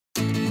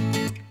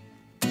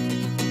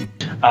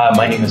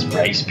My name is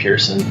Bryce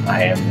Pearson.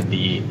 I am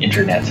the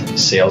Internet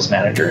Sales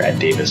Manager at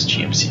Davis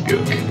GMC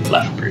Buick,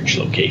 Lethbridge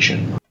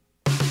location.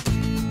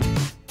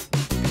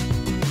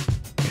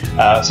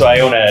 So I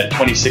own a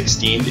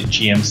 2016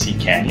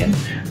 GMC Canyon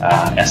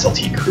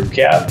SLT Crew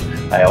Cab.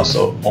 I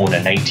also own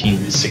a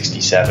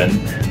 1967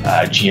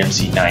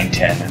 GMC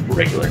 910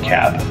 regular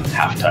cab,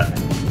 half-ton.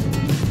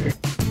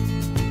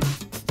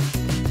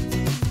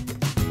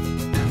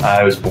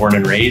 I was born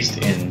and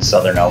raised in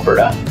southern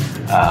Alberta.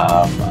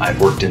 I've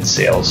worked in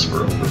sales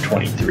for over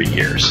 23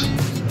 years.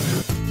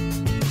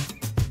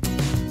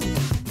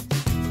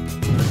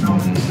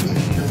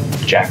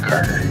 Jack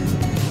Carter.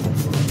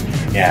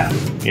 Yeah,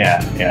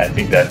 I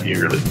think that'd be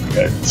really,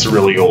 it's a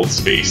really old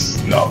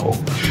space novel.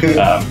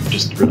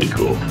 Just really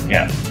cool,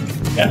 yeah.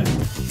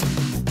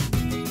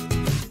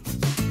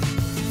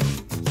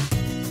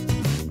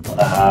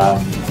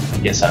 I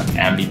guess I'm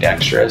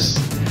ambidextrous.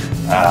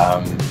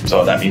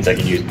 So that means I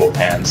can use both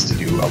hands to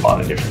do a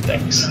lot of different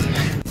things.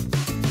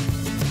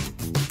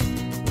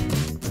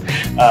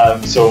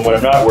 So when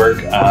I'm not at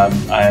work,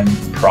 I'm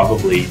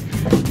probably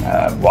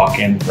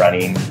walking,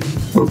 running,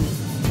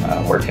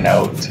 working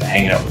out,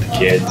 hanging out with the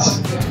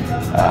kids,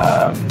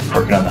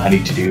 working on the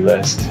honey to-do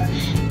list.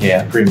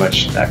 Yeah, pretty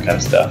much that kind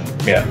of stuff,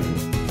 yeah.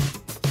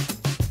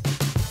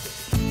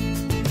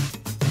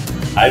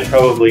 I'd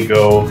probably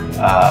go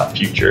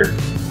future.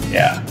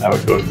 Yeah, I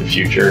would go to the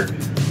future.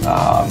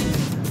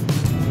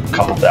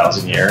 Couple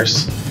thousand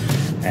years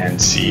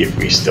and see if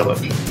we're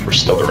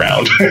still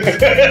around.